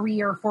my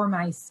career for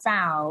my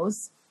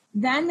spouse.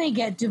 Then they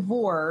get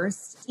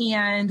divorced,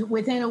 and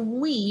within a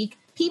week,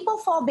 people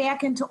fall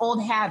back into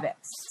old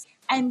habits.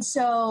 And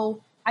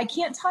so I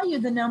can't tell you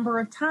the number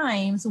of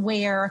times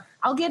where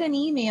I'll get an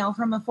email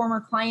from a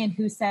former client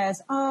who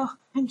says, oh,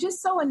 I'm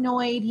just so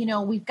annoyed. You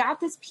know, we've got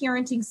this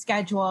parenting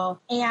schedule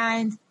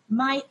and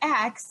my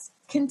ex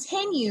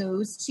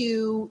continues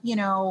to, you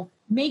know,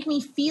 make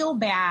me feel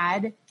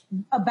bad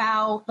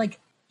about, like,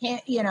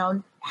 you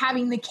know,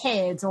 having the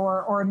kids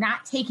or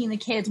not taking the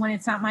kids when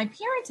it's not my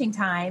parenting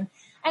time.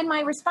 And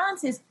my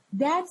response is,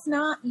 that's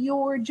not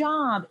your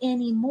job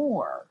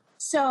anymore.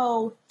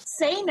 So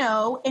say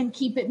no and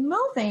keep it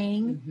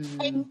moving.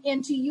 Mm-hmm.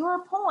 And to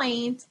your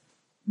point,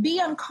 be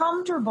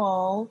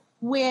uncomfortable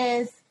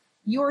with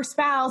your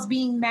spouse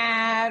being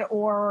mad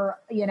or,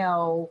 you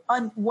know,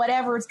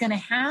 whatever is going to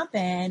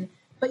happen.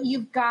 But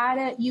you've got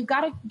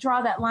to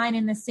draw that line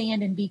in the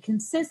sand and be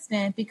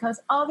consistent, because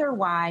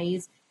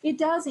otherwise it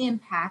does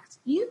impact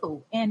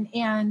you. And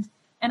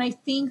I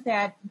think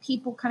that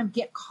people kind of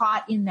get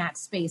caught in that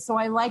space. So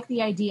I like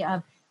the idea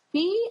of,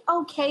 be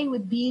okay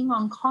with being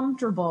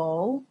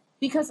uncomfortable,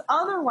 because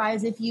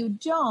otherwise, if you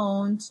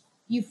don't,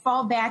 you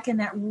fall back in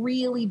that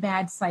really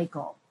bad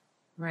cycle.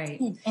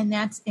 Right. And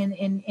that's,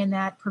 and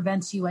that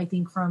prevents you, I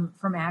think,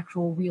 from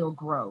actual real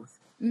growth.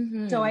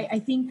 Mm-hmm. So I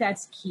think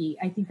that's key.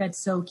 I think that's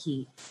so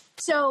key.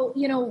 So,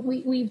 you know,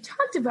 we've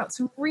talked about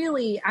some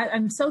really,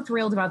 I'm so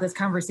thrilled about this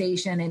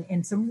conversation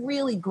and some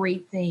really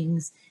great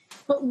things.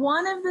 But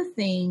one of the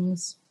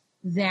things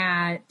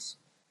that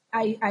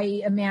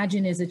I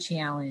imagine is a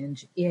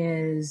challenge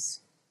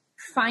is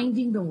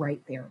finding the right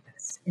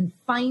therapist and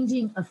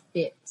finding a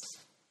fit.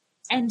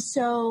 And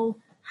so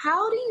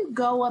how do you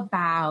go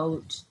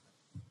about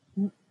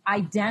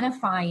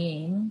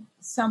identifying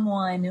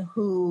someone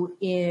who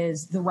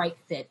is the right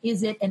fit?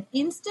 Is it an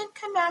instant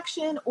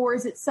connection, or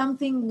is it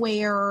something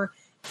where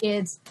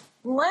it's,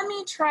 let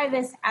me try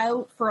this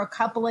out for a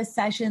couple of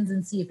sessions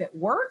and see if it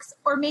works?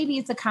 Or maybe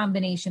it's a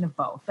combination of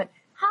both. But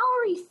how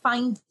are we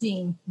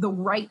finding the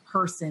right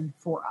person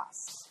for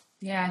us?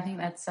 Yeah, I think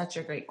that's such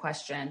a great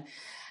question.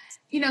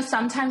 You know,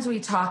 sometimes we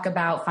talk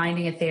about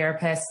finding a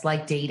therapist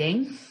like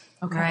dating,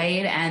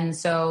 right? And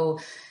so,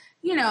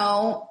 you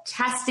know,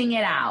 testing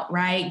it out,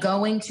 right?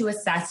 Going to a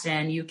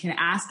session, you can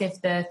ask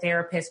if the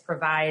therapist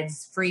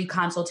provides free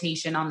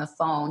consultation on the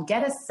phone.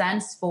 Get a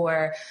sense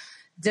for,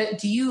 do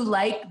you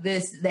like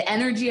this, the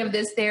energy of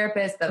this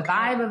therapist, the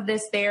vibe of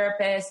this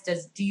therapist?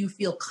 Do you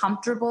feel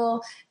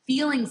comfortable?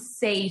 Feeling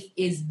safe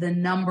is the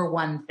number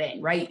one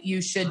thing, right?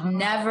 You should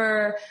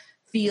never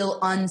feel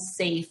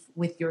unsafe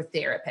with your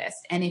therapist.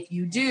 And if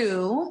you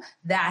do,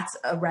 that's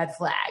a red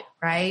flag,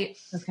 right?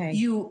 Okay.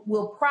 You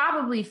will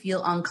probably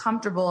feel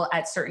uncomfortable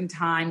at certain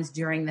times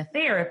during the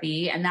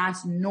therapy, and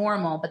that's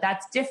normal, but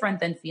that's different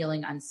than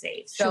feeling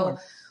unsafe. Sure.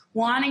 So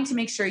wanting to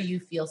make sure you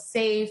feel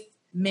safe,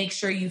 make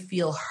sure you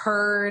feel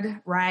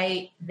heard,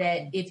 right?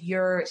 That if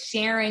you're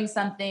sharing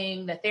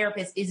something, the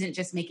therapist isn't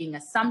just making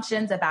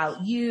assumptions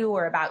about you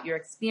or about your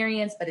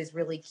experience, but is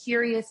really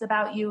curious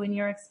about you and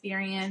your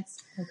experience.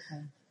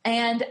 Okay.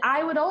 And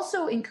I would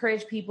also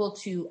encourage people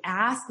to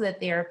ask the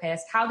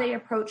therapist how they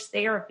approach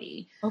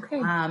therapy.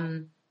 Okay.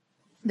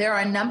 There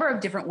are a number of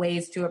different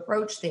ways to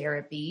approach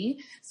therapy.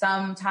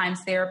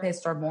 Sometimes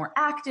therapists are more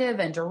active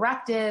and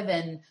directive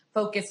and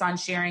focus on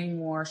sharing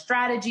more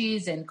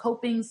strategies and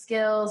coping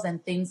skills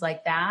and things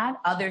like that.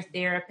 Other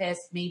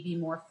therapists may be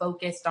more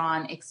focused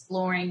on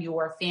exploring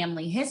your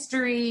family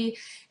history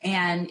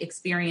and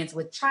experience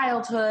with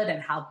childhood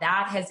and how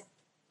that has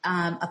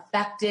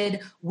affected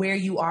where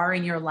you are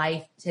in your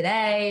life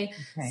today.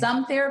 Okay.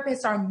 Some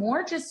therapists are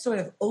more just sort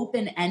of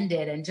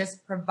open-ended and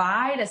just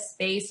provide a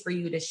space for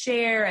you to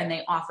share, and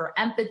they offer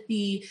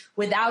empathy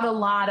without a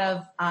lot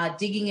of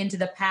digging into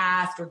the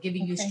past or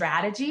giving you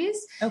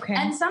strategies. Okay.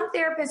 And some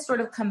therapists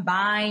sort of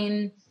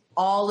combine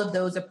all of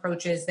those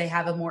approaches. They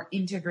have a more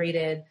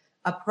integrated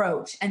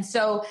approach. And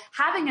so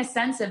having a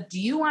sense of, do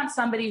you want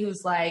somebody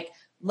who's like,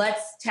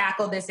 let's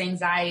tackle this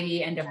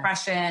anxiety and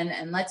depression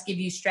and let's give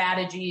you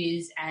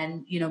strategies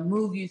and,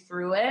 move you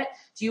through it?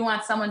 Do you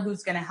want someone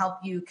who's going to help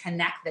you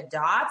connect the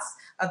dots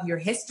of your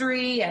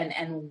history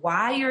and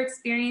why you're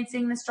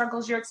experiencing the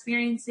struggles you're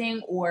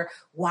experiencing or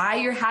why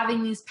you're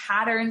having these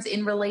patterns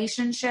in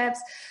relationships?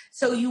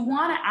 So you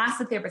want to ask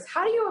the therapist,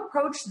 how do you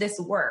approach this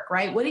work,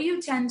 right? What do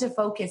you tend to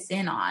focus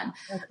in on?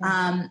 Okay.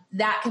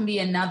 That can be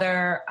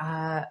another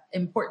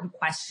important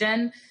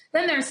question.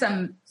 Then there's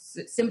some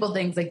simple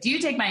things like, do you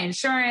take my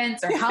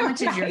insurance, or how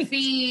much is your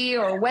fee,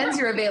 or when's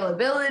your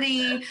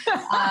availability,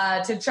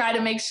 to try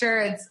to make sure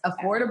it's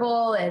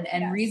affordable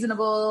and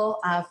reasonable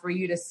for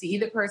you to see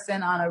the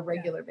person on a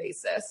regular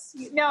basis.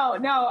 No,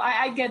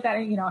 I get that.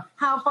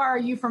 How far are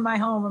you from my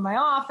home or my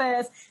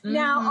office? Mm-hmm.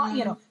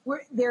 Now,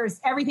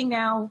 there's everything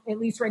now, at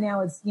least right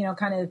now, is,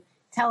 kind of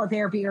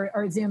teletherapy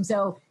or Zoom.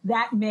 So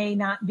that may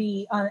not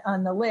be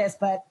on the list,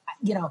 but,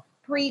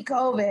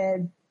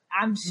 pre-COVID,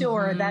 I'm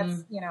sure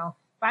that's,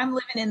 if I'm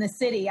living in the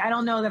city, I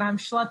don't know that I'm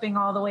schlepping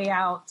all the way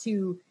out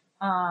to,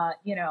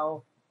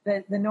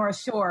 the North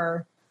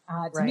Shore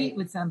to meet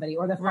with somebody,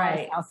 or the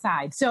forest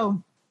outside.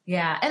 So,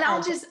 yeah. And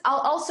I'll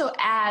also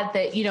add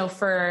that,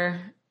 for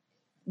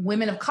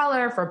women of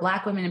color, for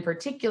Black women in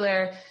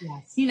particular,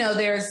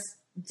 there's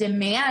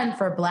demand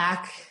for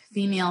Black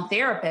female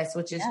therapists,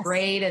 which is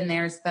great. And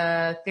there's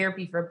the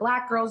Therapy for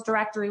Black Girls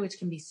directory, which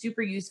can be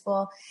super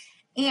useful.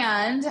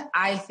 And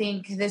I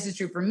think this is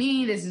true for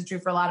me. This is true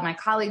for a lot of my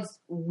colleagues.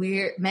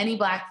 Many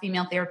Black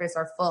female therapists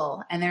are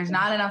full, and there's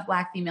not enough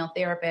Black female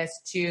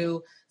therapists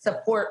to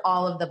support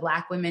all of the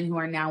Black women who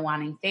are now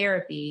wanting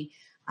therapy.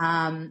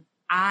 I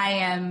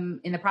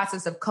am in the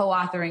process of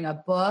co-authoring a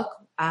book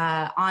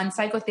on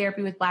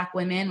psychotherapy with Black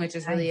women, which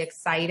is really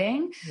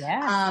exciting.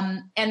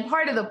 Yeah. And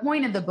part of the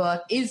point of the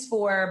book is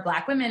for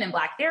Black women and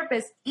Black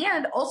therapists,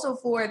 and also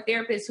for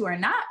therapists who are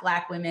not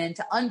Black women,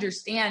 to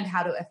understand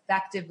how to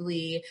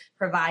effectively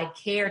provide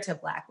care to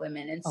Black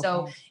women. And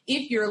so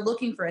if you're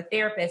looking for a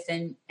therapist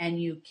and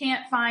you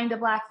can't find a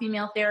Black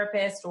female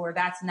therapist, or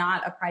that's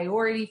not a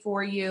priority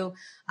for you,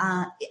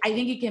 I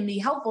think it can be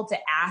helpful to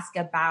ask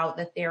about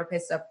the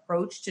therapist's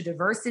approach to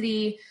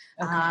diversity,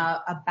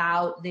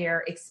 about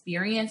their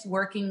experience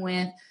working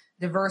with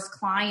diverse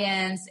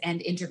clients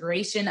and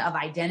integration of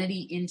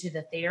identity into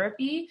the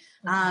therapy.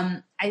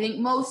 I think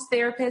most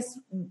therapists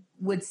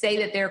would say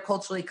that they're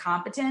culturally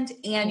competent,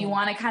 and you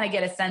want to kind of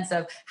get a sense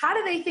of, how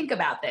do they think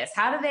about this?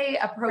 How do they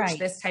approach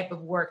this type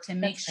of work to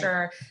make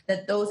sure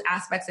that those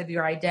aspects of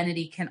your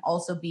identity can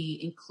also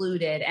be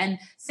included? And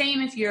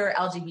same if you're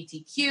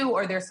LGBTQ,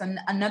 or there's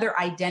another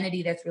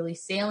identity that's really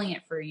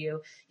salient for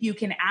you, you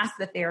can ask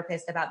the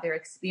therapist about their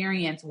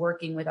experience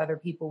working with other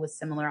people with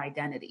similar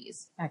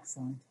identities.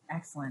 Excellent.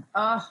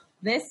 Oh,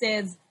 this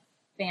is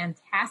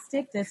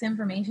fantastic. This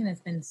information has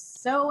been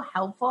so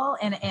helpful,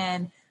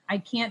 and I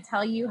can't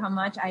tell you how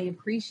much I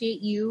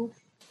appreciate you,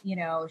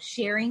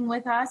 sharing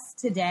with us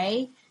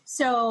today.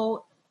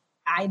 So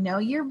I know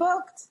you're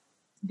booked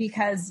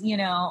because,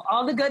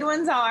 all the good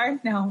ones are.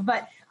 No,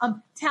 but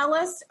tell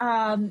us,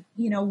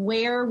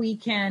 where we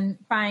can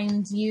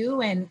find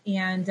you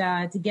and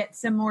to get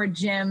some more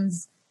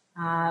gems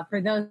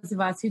for those of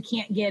us who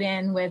can't get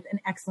in with an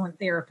excellent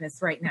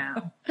therapist right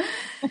now.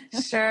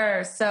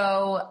 Sure.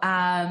 So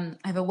I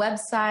have a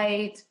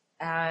website,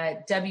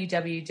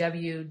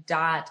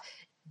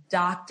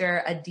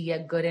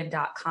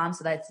 www.dradiagooden.com.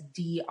 So that's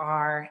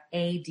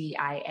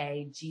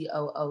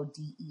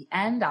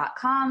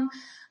DRADIAGOODEN.com.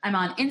 I'm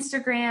on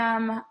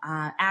Instagram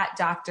at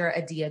Dr.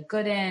 Adia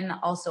Gooden,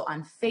 also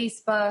on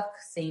Facebook,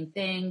 same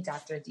thing,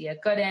 Dr. Adia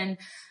Gooden.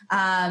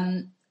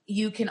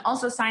 You can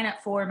also sign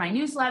up for my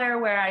newsletter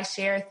where I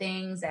share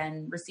things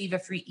and receive a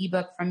free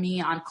ebook from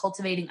me on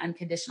cultivating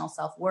unconditional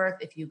self-worth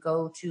if you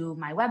go to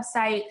my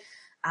website.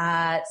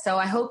 So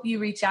I hope you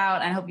reach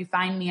out. I hope you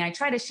find me. I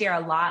try to share a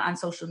lot on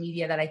social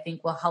media that I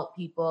think will help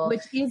people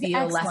feel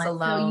excellent. less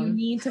alone. So you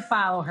need to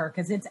follow her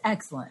because it's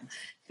excellent.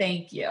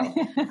 Thank you.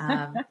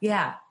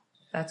 Yeah,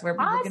 that's where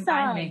people can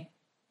find me.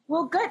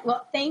 Well, good.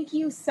 Well, thank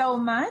you so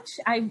much.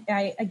 I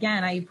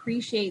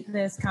appreciate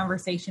this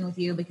conversation with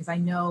you because I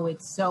know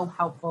it's so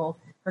helpful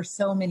for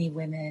so many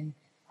women.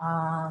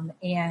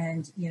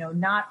 And,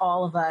 not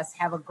all of us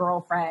have a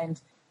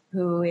girlfriend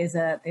who is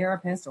a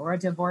therapist or a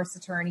divorce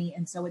attorney.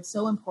 And so it's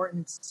so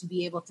important to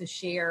be able to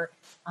share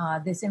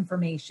this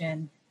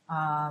information,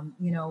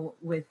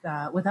 with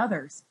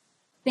others.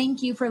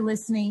 Thank you for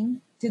listening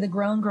to the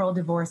Grown Girl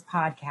Divorce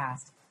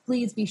Podcast.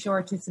 Please be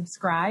sure to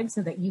subscribe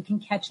so that you can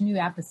catch new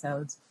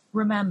episodes.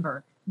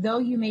 Remember, though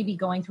you may be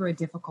going through a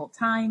difficult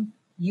time,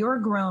 you're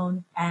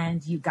grown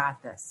and you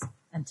got this.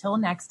 Until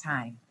next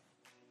time.